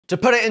To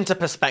put it into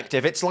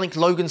perspective, it's like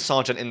Logan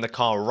Sargent in the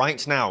car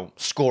right now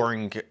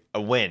scoring a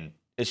win.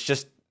 It's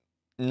just,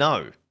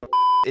 no.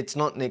 It's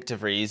not Nick de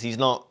Vries, he's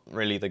not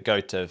really the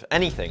GOAT of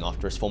anything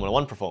after his Formula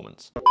 1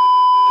 performance.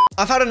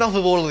 I've had enough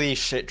of all of these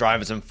shit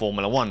drivers in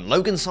Formula 1.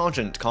 Logan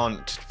Sargent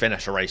can't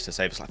finish a race to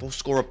save his life or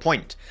score a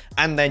point.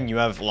 And then you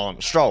have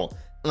Lance Stroll,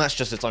 and that's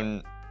just its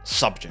own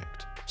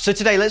subject. So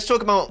today, let's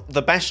talk about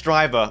the best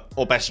driver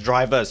or best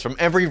drivers from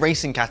every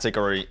racing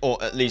category,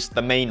 or at least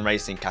the main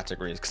racing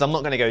categories, because I'm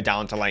not going to go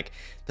down to like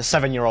the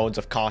 7-year-olds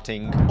of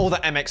karting or the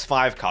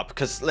MX-5 Cup,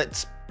 because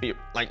let's be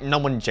like, no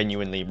one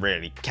genuinely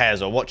really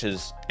cares or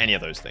watches any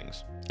of those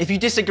things. If you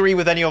disagree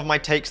with any of my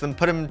takes, then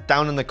put them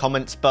down in the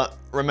comments, but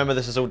remember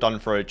this is all done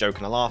for a joke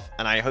and a laugh,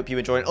 and I hope you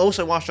enjoy it.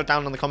 Also, whilst you're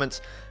down in the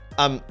comments,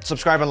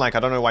 subscribe and like. I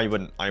don't know why you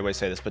wouldn't, I always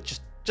say this, but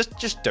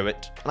just do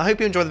it. And I hope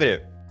you enjoy the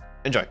video.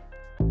 Enjoy.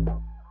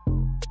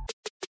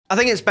 I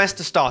think it's best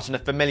to start in a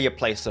familiar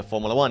place of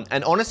Formula 1,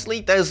 and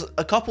honestly, there's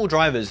a couple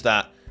drivers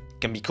that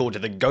can be called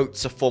the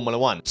GOATs of Formula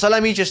 1. So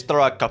let me just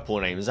throw a couple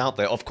names out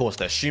there. Of course,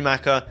 there's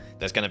Schumacher,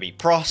 there's going to be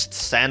Prost,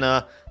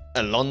 Senna,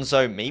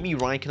 Alonso, maybe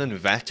Raikkonen,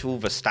 Vettel,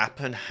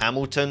 Verstappen,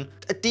 Hamilton.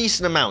 A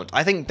decent amount.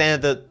 I think they're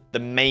the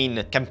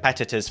main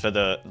competitors for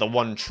the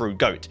one true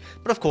GOAT.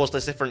 But of course,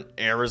 there's different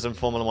eras in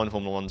Formula 1.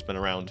 Formula 1's been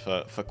around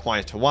for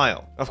quite a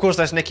while. Of course,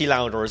 there's Niki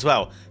Lauda as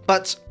well.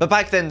 But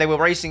back then, they were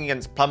racing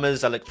against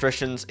plumbers,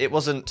 electricians. It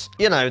wasn't,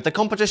 you know, the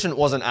competition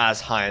wasn't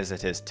as high as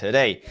it is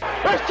today.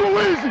 That's too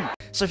easy!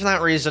 So for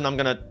that reason, I'm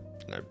gonna,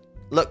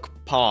 look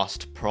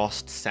past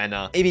Prost,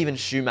 Senna, maybe even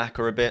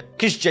Schumacher a bit.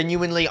 Because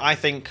genuinely, I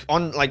think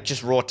on like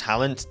just raw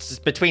talent, it's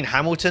between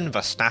Hamilton,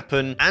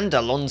 Verstappen, and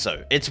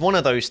Alonso. It's one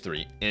of those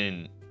three,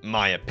 in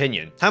my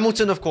opinion.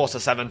 Hamilton, of course, a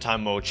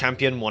 7-time world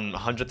champion, won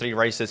 103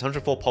 races,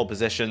 104 pole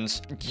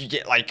positions. You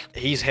get, like,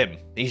 he's him.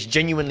 He's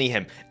genuinely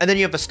him. And then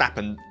you have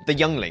Verstappen, the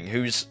youngling,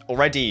 who's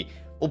already,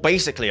 well,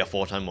 basically a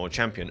 4-time world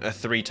champion, a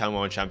 3-time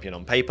world champion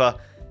on paper.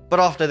 But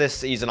after this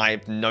season, I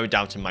have no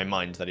doubt in my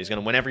mind that he's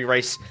going to win every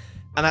race.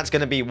 And that's going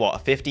to be, what, a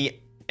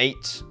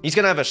 58? He's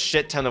going to have a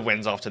shit ton of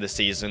wins after this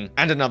season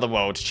and another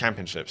world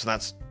championship. So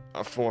that's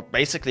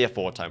basically a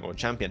 4-time world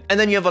champion. And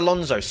then you have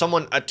Alonso, a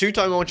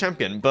 2-time world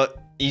champion,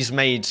 but he's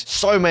made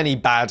so many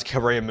bad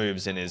career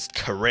moves in his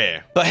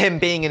career. But him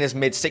being in his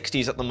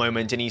mid-60s at the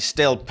moment, and he's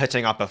still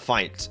putting up a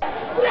fight.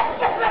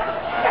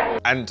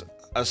 And,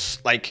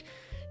 like,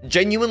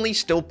 genuinely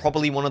still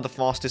probably one of the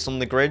fastest on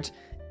the grid,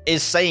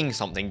 is saying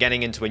something,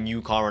 getting into a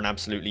new car and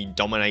absolutely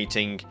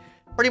dominating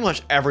pretty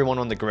much everyone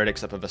on the grid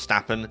except for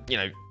Verstappen, you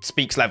know,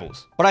 speaks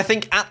levels. But I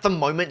think at the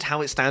moment, how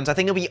it stands, I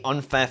think it'll be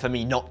unfair for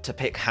me not to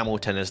pick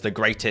Hamilton as the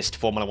greatest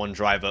Formula 1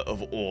 driver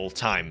of all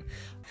time.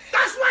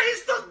 That's why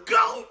he's the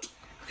GOAT!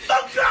 The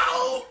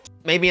GOAT!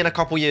 Maybe in a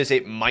couple years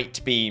it might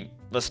be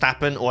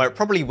Verstappen, or it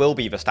probably will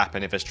be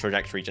Verstappen if his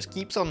trajectory just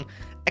keeps on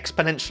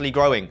exponentially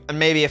growing. And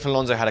maybe if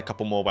Alonso had a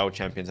couple more world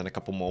champions and a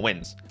couple more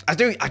wins. I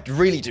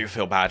really do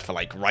feel bad for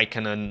like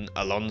Raikkonen,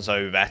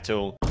 Alonso,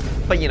 Vettel.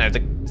 But you know,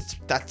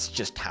 that's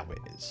just how it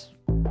is.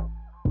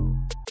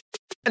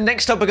 And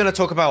next up, we're going to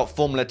talk about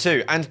Formula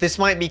 2. And this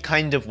might be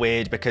kind of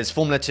weird because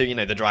Formula 2, you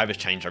know, the drivers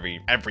change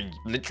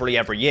literally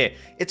every year.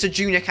 It's a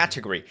junior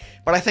category.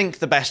 But I think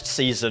the best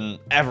season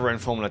ever in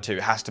Formula 2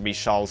 has to be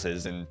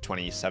Charles's in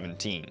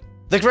 2017.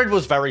 The grid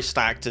was very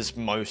stacked, as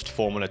most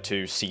Formula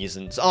 2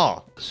 seasons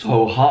are.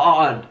 So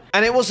hard.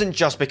 And it wasn't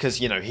just because,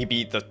 you know, he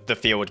beat the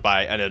field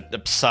by an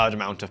absurd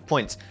amount of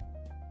points.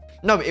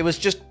 No, it was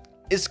just,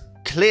 it's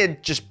clear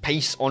just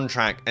pace on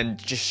track and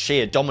just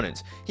sheer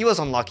dominance. He was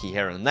unlucky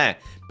here and there,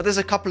 but there's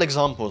a couple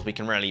examples we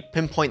can really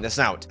pinpoint this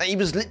out. He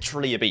was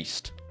literally a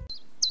beast.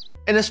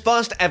 In his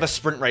first ever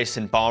sprint race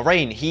in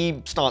Bahrain,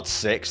 he starts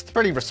 6th,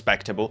 pretty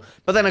respectable,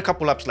 but then a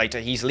couple laps later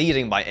he's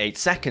leading by 8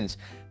 seconds.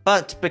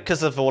 But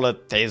because of all of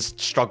his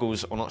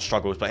struggles, or not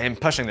struggles, but him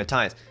pushing the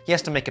tyres, he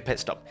has to make a pit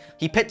stop.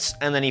 He pits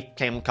and then he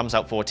comes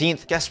out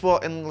 14th. Guess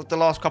what? In the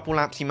last couple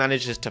laps, he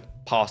manages to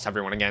pass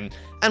everyone again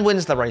and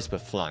wins the race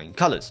with flying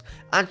colours.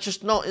 And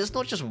it's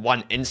not just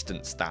one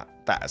instance that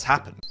has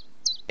happened.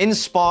 In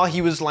Spa,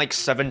 he was like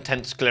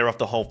 7/10 clear off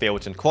the whole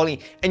field in quali,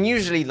 and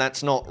usually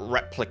that's not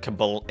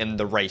replicable in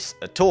the race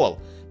at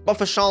all. But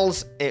for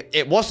Charles,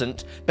 it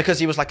wasn't, because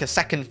he was like a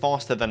second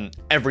faster than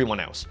everyone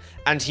else.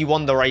 And he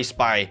won the race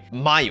by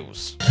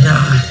miles.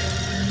 Nah,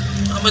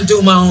 I'm gonna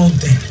do my own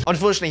thing.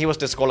 Unfortunately, he was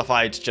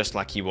disqualified just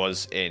like he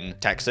was in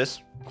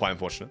Texas. Quite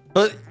unfortunate.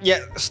 But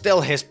yet,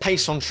 still, his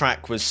pace on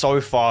track was so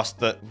fast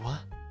that...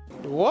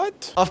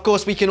 What? Of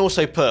course, we can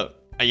also put,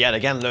 yet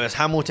again, Lewis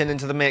Hamilton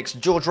into the mix.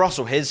 George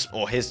Russell, his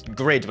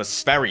grid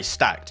was very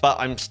stacked. But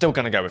I'm still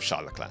gonna go with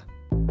Charles Leclerc.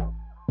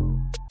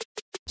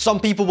 Some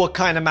people were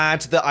kind of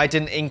mad that I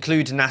didn't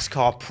include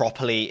NASCAR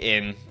properly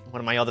in one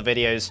of my other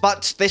videos,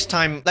 but this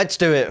time, let's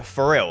do it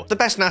for real. The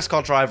best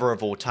NASCAR driver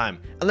of all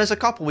time, and there's a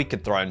couple we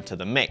could throw into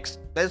the mix.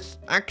 There's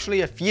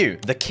actually a few.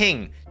 The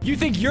King. You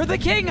think you're the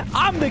king?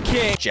 I'm the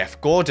king!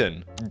 Jeff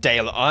Gordon.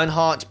 Dale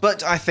Earnhardt,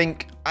 but I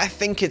think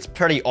it's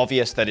pretty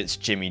obvious that it's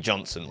Jimmy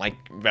Johnson, like,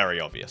 very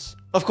obvious.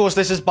 Of course,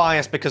 this is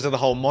biased because of the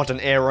whole modern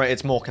era,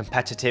 it's more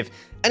competitive,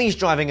 and he's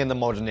driving in the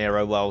modern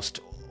era whilst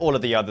all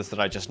of the others that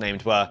I just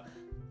named were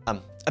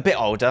a bit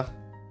older.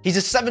 He's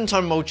a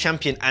 7-time world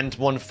champion and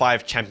won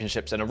 5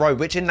 championships in a row,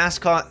 which in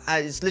NASCAR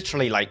is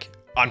literally like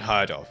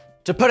unheard of.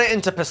 To put it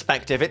into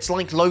perspective, it's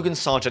like Logan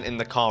Sargent in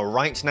the car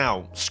right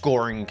now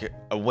scoring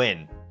a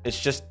win. It's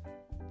just,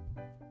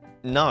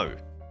 no.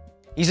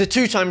 He's a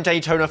 2-time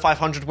Daytona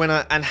 500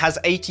 winner and has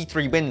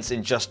 83 wins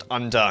in just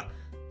under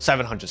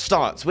 700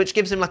 starts, which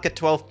gives him like a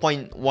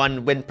 12.1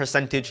 win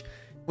percentage,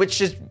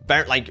 which is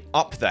very, like,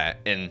 up there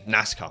in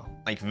NASCAR,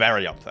 like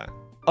very up there.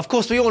 Of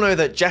course, we all know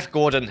that Jeff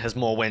Gordon has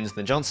more wins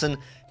than Johnson,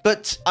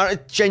 but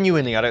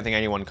genuinely, I don't think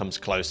anyone comes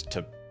close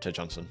to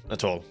Johnson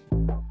at all.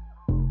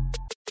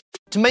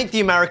 To make the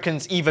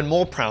Americans even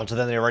more proud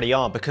than they already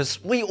are,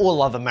 because we all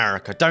love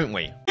America, don't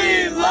we?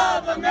 We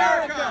love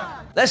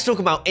America! Let's talk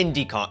about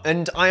IndyCar,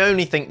 and I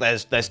only think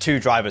there's 2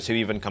 drivers who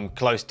even come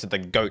close to the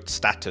GOAT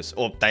status,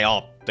 or they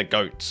are the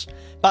GOATs.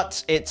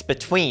 But it's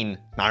between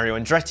Mario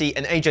Andretti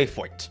and AJ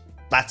Foyt.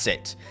 That's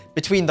it.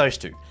 Between those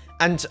 2.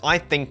 And I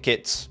think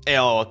it's,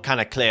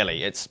 kind of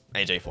clearly, it's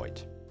AJ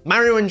Foyt.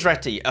 Mario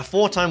Andretti, a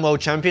 4-time world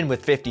champion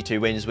with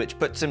 52 wins, which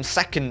puts him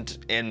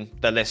second in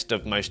the list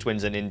of most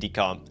wins in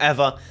IndyCar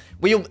ever.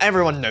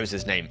 Everyone knows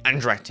his name,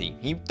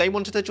 Andretti. They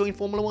wanted to join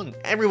Formula 1.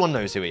 Everyone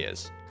knows who he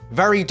is.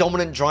 Very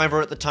dominant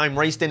driver at the time,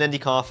 raced in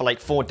IndyCar for like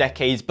 4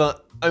 decades,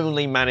 but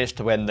only managed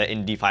to win the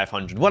Indy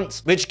 500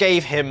 once, which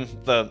gave him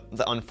the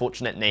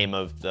unfortunate name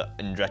of the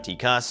Andretti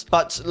curse.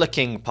 But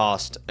looking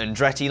past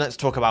Andretti, let's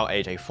talk about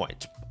AJ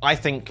Foyt. I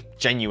think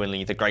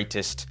genuinely the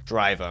greatest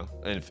driver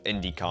of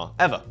IndyCar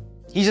ever.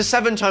 He's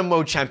a 7-time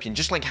world champion,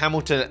 just like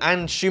Hamilton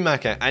and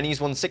Schumacher, and he's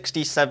won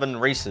 67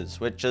 races,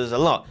 which is a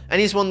lot.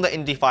 And he's won the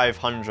Indy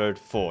 500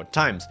 4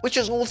 times, which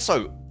is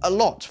also a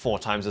lot, 4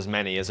 times as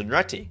many as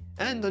Andretti.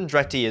 And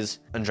Andretti is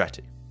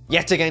Andretti.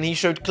 Yet again, he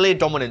showed clear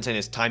dominance in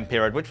his time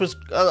period, which was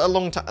a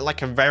long time,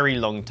 like a very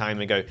long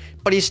time ago,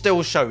 but he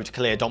still showed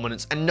clear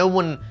dominance, and no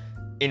one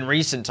in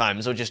recent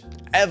times, or just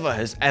ever,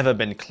 has ever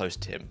been close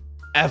to him.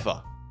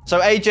 Ever. So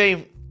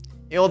AJ,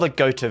 you're the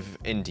GOAT of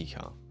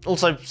IndyCar.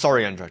 Also,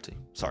 sorry Andretti,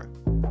 sorry.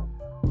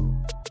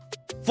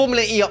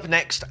 Formula E up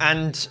next,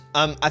 and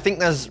I think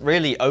there's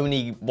really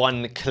only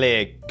one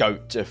clear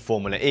GOAT of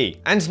Formula E.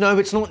 And no,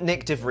 it's not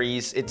Nick de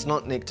Vries,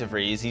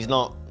 he's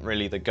not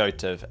really the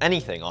GOAT of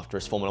anything after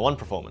his Formula 1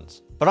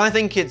 performance. But I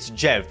think it's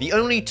Jev, the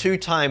only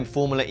 2-time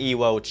Formula E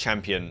world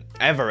champion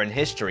ever in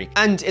history.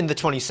 And in the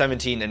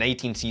 2017 and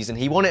 18 season,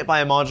 he won it by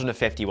a margin of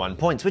 51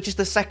 points, which is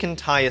the 2nd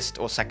highest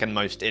or 2nd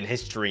most in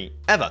history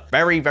ever.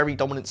 Very, very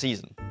dominant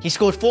season. He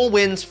scored 4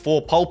 wins,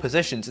 4 pole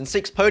positions, and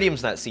 6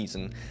 podiums that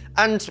season.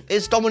 And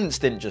his dominance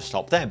didn't just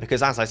stop there,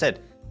 because as I said,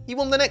 he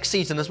won the next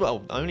season as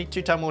well, only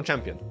 2-time world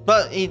champion.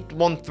 But he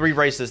won 3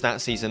 races that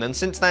season, and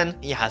since then,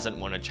 he hasn't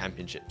won a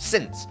championship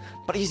since.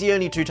 But he's the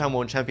only 2-time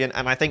world champion,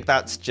 and I think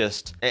that's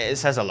just, it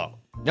says a lot.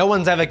 No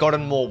one's ever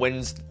gotten more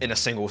wins in a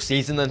single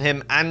season than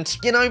him, and,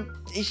 you know,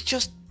 he's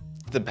just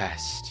the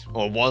best,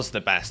 or was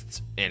the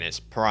best in his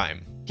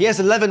prime. He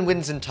has 11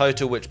 wins in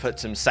total, which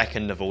puts him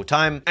 2nd of all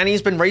time, and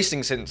he's been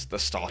racing since the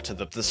start of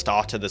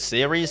the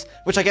series,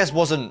 which I guess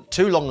wasn't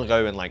too long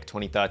ago in like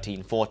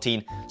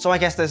 2013-14, so I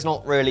guess there's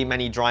not really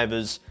many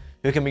drivers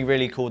who can be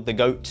really called the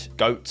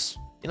GOATs,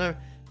 you know?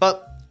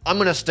 But I'm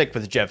gonna stick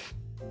with Jev.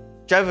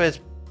 Jev is,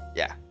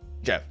 yeah,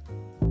 Jev.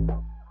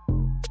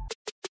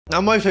 Now,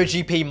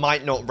 MotoGP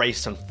might not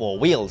race on 4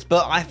 wheels,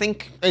 but I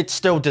think it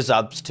still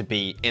deserves to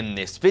be in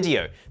this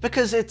video,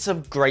 because it's a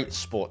great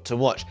sport to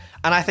watch,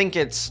 and I think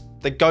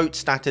the GOAT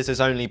status is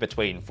only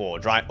between 4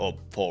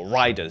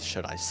 riders,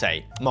 should I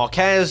say.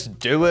 Marquez,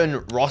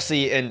 Doohan,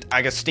 Rossi, and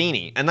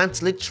Agostini, and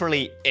that's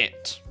literally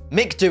it.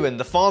 Mick Doohan,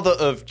 the father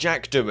of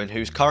Jack Doohan,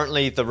 who's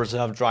currently the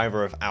reserve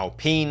driver of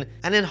Alpine,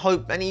 and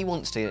he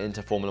wants to get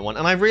into Formula 1,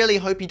 and I really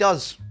hope he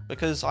does,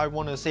 because I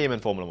want to see him in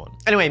Formula 1.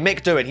 Anyway,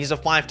 Mick Doohan, he's a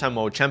 5-time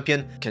world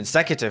champion,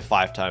 consecutive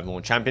 5-time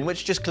world champion,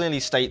 which just clearly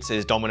states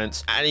his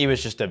dominance, and he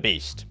was just a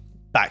beast.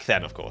 Back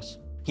then, of course.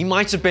 He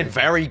might have been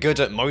very good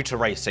at motor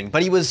racing,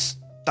 but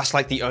that's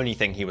like the only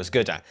thing he was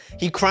good at.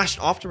 He crashed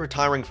after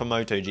retiring from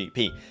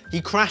MotoGP.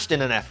 He crashed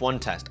in an F1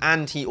 test,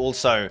 and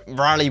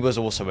rally was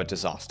also a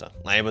disaster.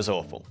 It was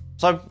awful.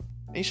 So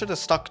he should have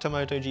stuck to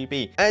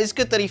MotoGP. It's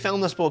good that he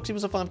found the sport, because he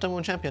was a 5-time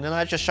world champion, and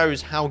that just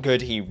shows how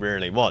good he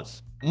really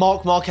was.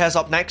 Marc Marquez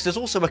up next is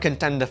also a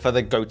contender for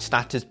the GOAT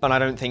status, but I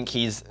don't think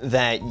he's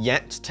there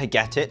yet to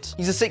get it.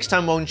 He's a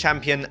 6-time world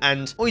champion,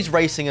 and he's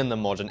racing in the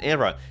modern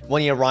era.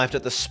 When he arrived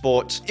at the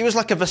sport, he was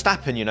like a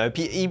Verstappen, you know?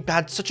 He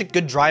had such a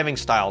good driving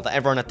style that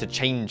everyone had to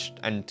change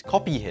and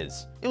copy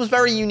his. It was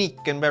very unique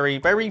and very,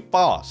 very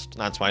fast.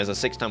 That's why he's a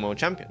 6-time world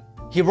champion.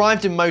 He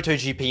arrived in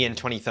MotoGP in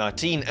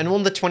 2013 and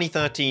won the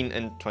 2013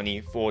 and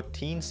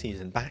 2014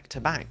 season back to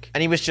back.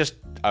 And he was just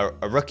a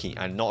rookie,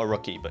 and not a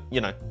rookie, but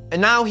you know.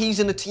 And now he's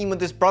in a team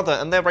with his brother,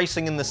 and they're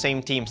racing in the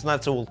same team, so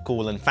that's all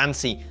cool and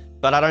fancy,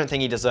 but I don't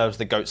think he deserves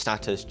the GOAT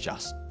status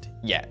just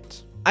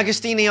yet.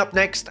 Agostini up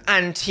next,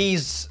 and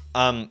he's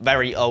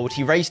very old.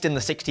 He raced in the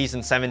 60s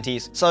and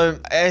 70s, so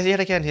yet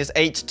again, his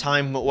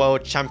 8-time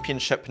world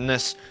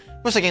championship-ness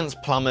was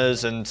against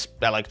plumbers and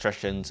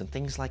electricians and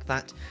things like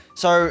that.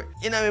 So,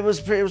 you know, it was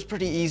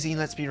pretty easy,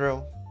 let's be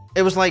real.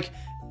 It was like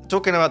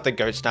talking about the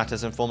GOAT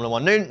status in Formula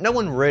 1. No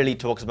one really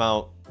talks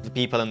about the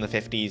people in the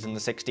 50s and the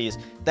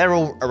 60s. They're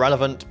all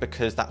irrelevant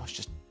because that was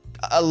just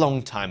a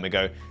long time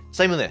ago.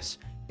 Same with this.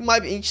 He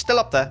might be still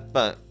up there,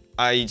 but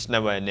he's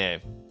nowhere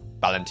near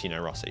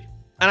Valentino Rossi.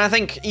 And I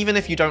think even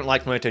if you don't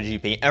like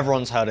MotoGP,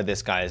 everyone's heard of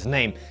this guy's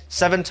name.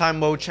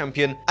 7-time world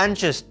champion and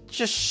just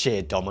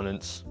sheer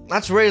dominance.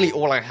 That's really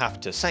all I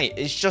have to say.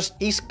 It's just,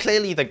 he's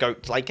clearly the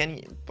GOAT, like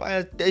any,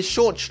 by a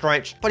short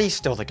stretch, but he's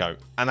still the GOAT.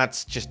 And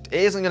that's just,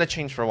 it isn't going to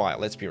change for a while,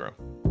 let's be real.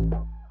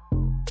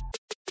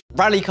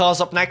 Rally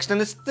cars up next,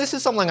 and this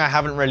is something I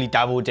haven't really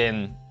dabbled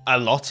in a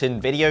lot in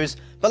videos,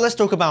 but let's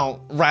talk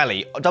about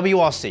Rally,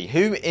 WRC,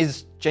 who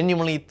is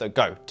genuinely the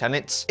GOAT, and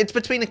it's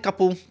between a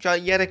couple,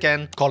 yet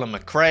again, Colin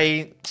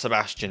McRae,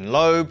 Sebastian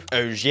Loeb,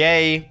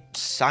 Ogier,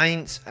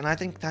 Sainz, and I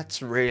think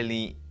that's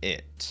really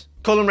it.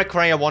 Colin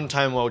McRae, a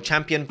one-time world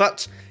champion,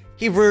 but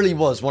he really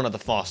was one of the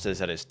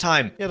fastest at his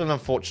time. He had an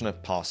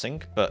unfortunate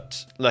passing,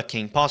 but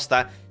looking past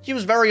that, he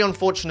was very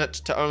unfortunate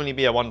to only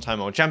be a one-time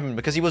world champion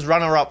because he was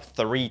runner-up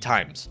 3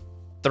 times.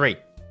 3.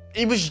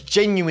 He was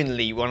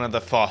genuinely one of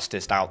the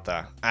fastest out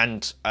there,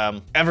 and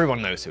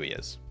everyone knows who he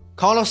is.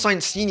 Carlos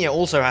Sainz Sr.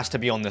 also has to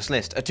be on this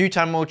list, a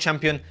 2-time world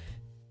champion,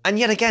 and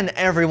yet again,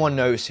 everyone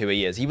knows who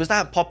he is. He was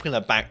that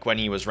popular back when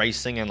he was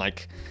racing in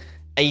like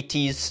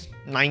 80s,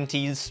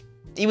 90s.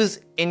 He was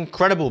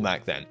incredible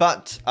back then,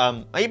 but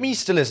I mean, he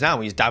still is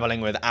now. He's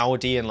dabbling with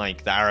Audi and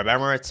like the Arab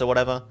Emirates or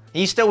whatever.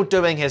 He's still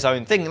doing his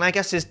own thing, and I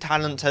guess his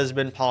talent has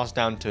been passed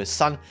down to his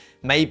son,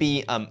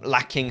 maybe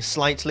lacking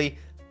slightly,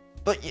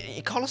 but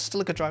Carlos is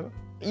still a good driver.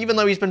 Even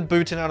though he's been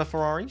booted out of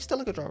Ferrari, he's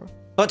still a good driver.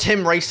 But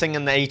him racing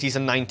in the 80s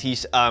and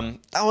 90s,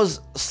 that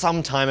was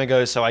some time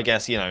ago, so I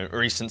guess, you know,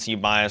 recency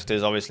bias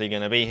is obviously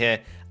going to be here.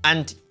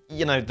 And,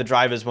 you know, the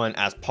drivers weren't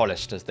as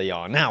polished as they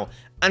are now.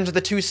 And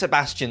the 2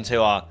 Sebastians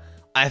who are,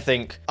 I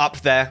think,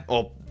 up there,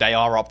 or they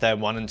are up there,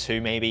 1 and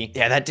 2 maybe.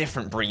 Yeah, they're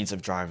different breeds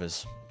of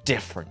drivers.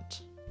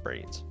 Different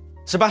breeds.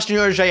 Sebastian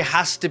Ogier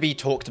has to be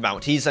talked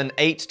about. He's an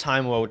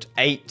 8-time world,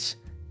 8.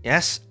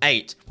 Yes,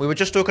 8. We were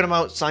just talking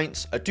about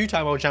Sainz, a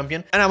 2-time world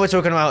champion, and now we're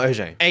talking about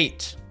Ogier,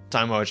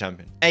 8-time world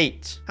champion.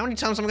 8. How many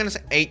times am I going to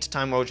say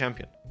 8-time world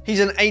champion?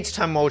 He's an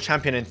 8-time world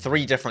champion in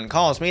 3 different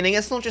cars, meaning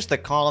it's not just the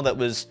car that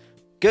was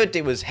good,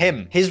 it was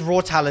him. His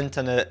raw talent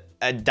and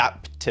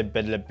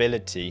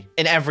adaptability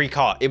in every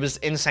car, it was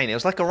insane. It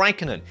was like a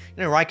Raikkonen.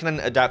 You know,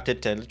 Raikkonen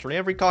adapted to literally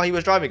every car he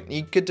was driving.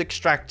 He could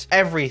extract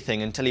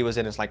everything until he was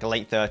in his like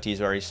late 30s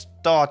where he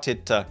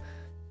started to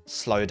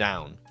slow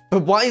down.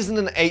 But why isn't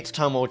an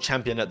 8-time world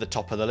champion at the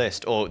top of the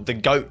list, or the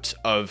GOAT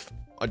of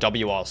a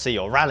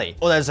WRC or Rally?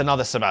 Or there's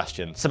another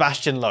Sebastian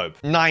Loeb,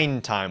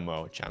 9-time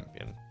world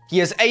champion. He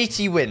has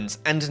 80 wins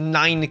and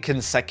 9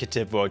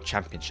 consecutive world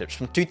championships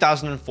from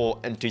 2004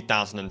 and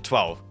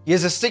 2012. He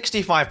has a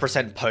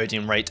 65%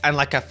 podium rate and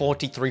like a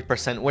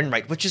 43% win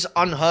rate, which is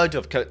unheard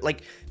of.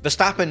 Like,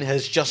 Verstappen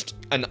has just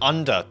an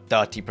under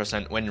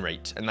 30% win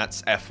rate, and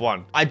that's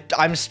F1.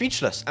 I'm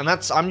speechless, and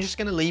I'm just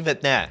gonna leave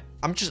it there.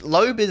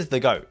 Loeb is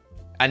the GOAT.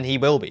 And he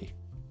will be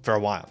for a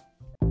while.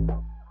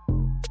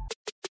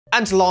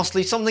 And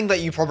lastly, something that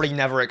you probably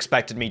never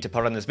expected me to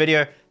put on this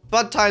video,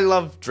 but I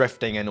love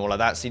drifting and all of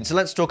that scene, so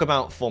let's talk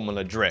about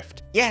Formula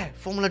Drift. Yeah,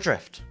 Formula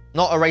Drift.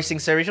 Not a racing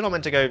series, you're not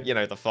meant to go, you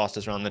know, the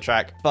fastest around the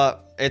track,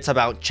 but it's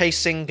about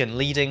chasing and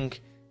leading.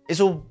 It's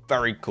all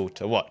very cool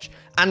to watch.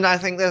 And I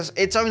think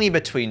it's only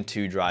between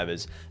 2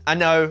 drivers.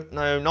 And no,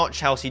 not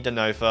Chelsea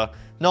Denofa,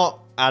 not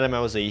Adam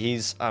LZ,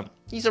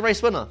 he's a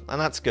race winner,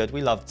 and that's good.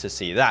 We love to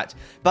see that.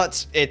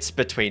 But it's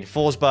between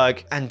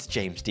Forsberg and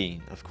James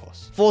Dean, of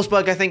course.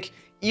 Forsberg, I think,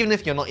 even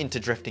if you're not into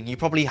drifting, you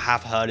probably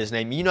have heard his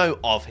name. You know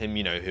of him,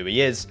 you know who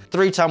he is.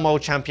 3-time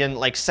world champion,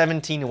 like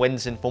 17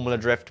 wins in Formula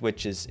Drift,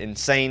 which is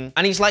insane.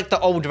 And he's like the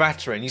old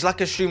veteran. He's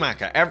like a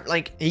Schumacher.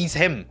 Like, he's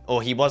him,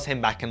 or he was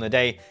him back in the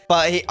day.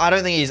 But I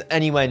don't think he's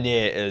anywhere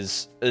near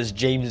as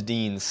James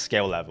Dean's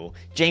skill level.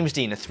 James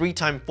Dean, a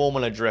 3-time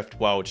Formula Drift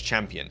world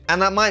champion.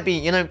 And that might be,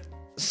 you know,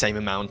 same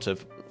amount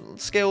of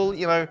skill,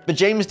 you know. But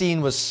James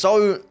Dean was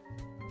so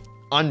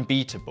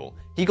unbeatable.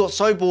 He got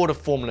so bored of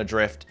Formula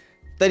Drift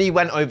that he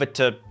went over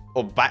to,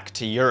 or back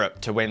to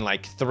Europe to win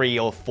like 3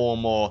 or 4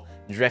 more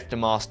Drifter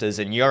Masters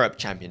in Europe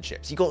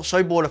championships. He got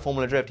so bored of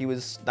Formula Drift, he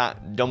was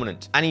that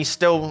dominant. And he's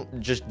still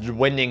just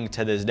winning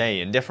to this day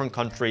in different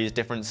countries,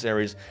 different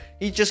series.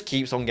 He just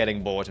keeps on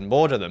getting bored and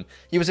bored of them.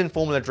 He was in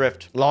Formula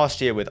Drift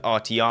last year with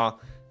RTR,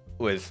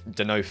 with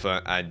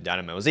Denofa and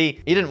Adam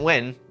LZ. He didn't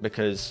win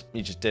because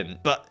he just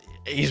didn't, but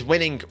he's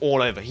winning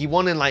all over. He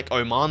won in like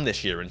Oman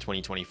this year in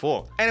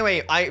 2024.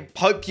 Anyway, I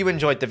hope you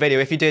enjoyed the video.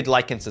 If you did,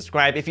 like and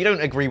subscribe. If you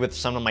don't agree with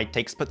some of my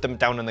takes, put them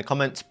down in the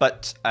comments,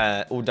 but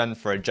all done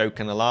for a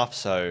joke and a laugh,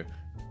 so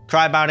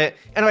cry about it.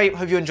 Anyway,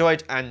 hope you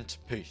enjoyed, and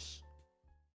peace.